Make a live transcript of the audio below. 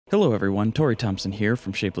Hello everyone, Tori Thompson here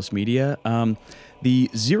from Shapeless Media. The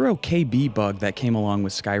 0KB bug that came along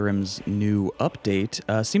with Skyrim's new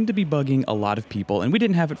update seemed to be bugging a lot of people, and we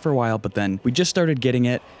didn't have it for a while, but then we just started getting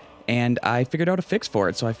it, and I figured out a fix for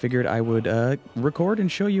it, so I figured I would record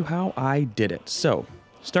and show you how I did it. So,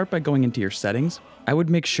 start by going into your settings. I would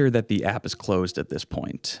make sure that the app is closed at this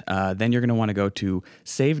point. Then you're going to want to go to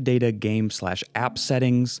Save Data Game/App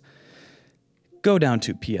Settings, go down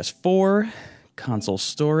to PS4, console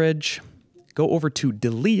storage, go over to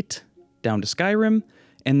delete, down to Skyrim,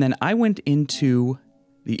 and then I went into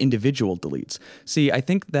the individual deletes. See, I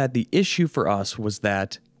think that the issue for us was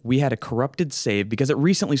that we had a corrupted save because it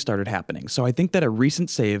recently started happening. So I think that a recent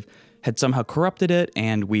save had somehow corrupted it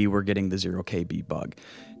and we were getting the 0KB bug.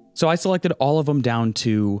 So I selected all of them down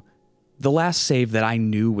to the last save that I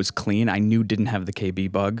knew was clean, I knew didn't have the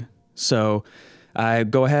KB bug. So I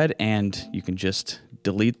go ahead and you can just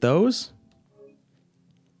delete those.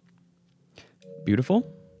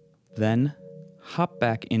 Beautiful. Then hop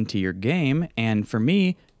back into your game, and for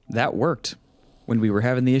me, that worked. When we were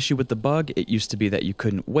having the issue with the bug, it used to be that you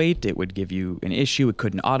couldn't wait, it would give you an issue, it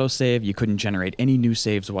couldn't autosave, you couldn't generate any new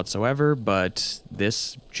saves whatsoever, but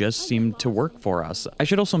this just seemed to work for us. I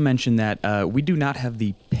should also mention that we do not have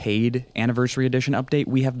the paid Anniversary Edition update,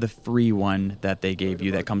 we have the free one that they gave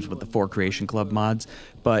you that comes with the 4 Creation Club mods,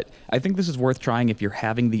 but I think this is worth trying if you're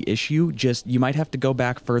having the issue. Just, you might have to go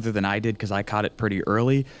back further than I did because I caught it pretty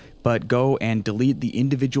early, but go and delete the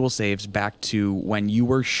individual saves back to when you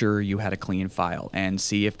were sure you had a clean file and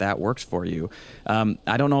see if that works for you.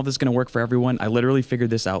 I don't know if this is going to work for everyone. I literally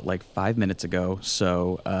figured this out like 5 minutes ago,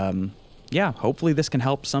 so yeah, hopefully this can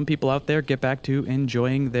help some people out there get back to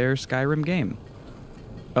enjoying their Skyrim game.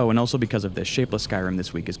 Oh, and also because of this, Shapeless Skyrim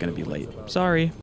this week is going to be late. Sorry.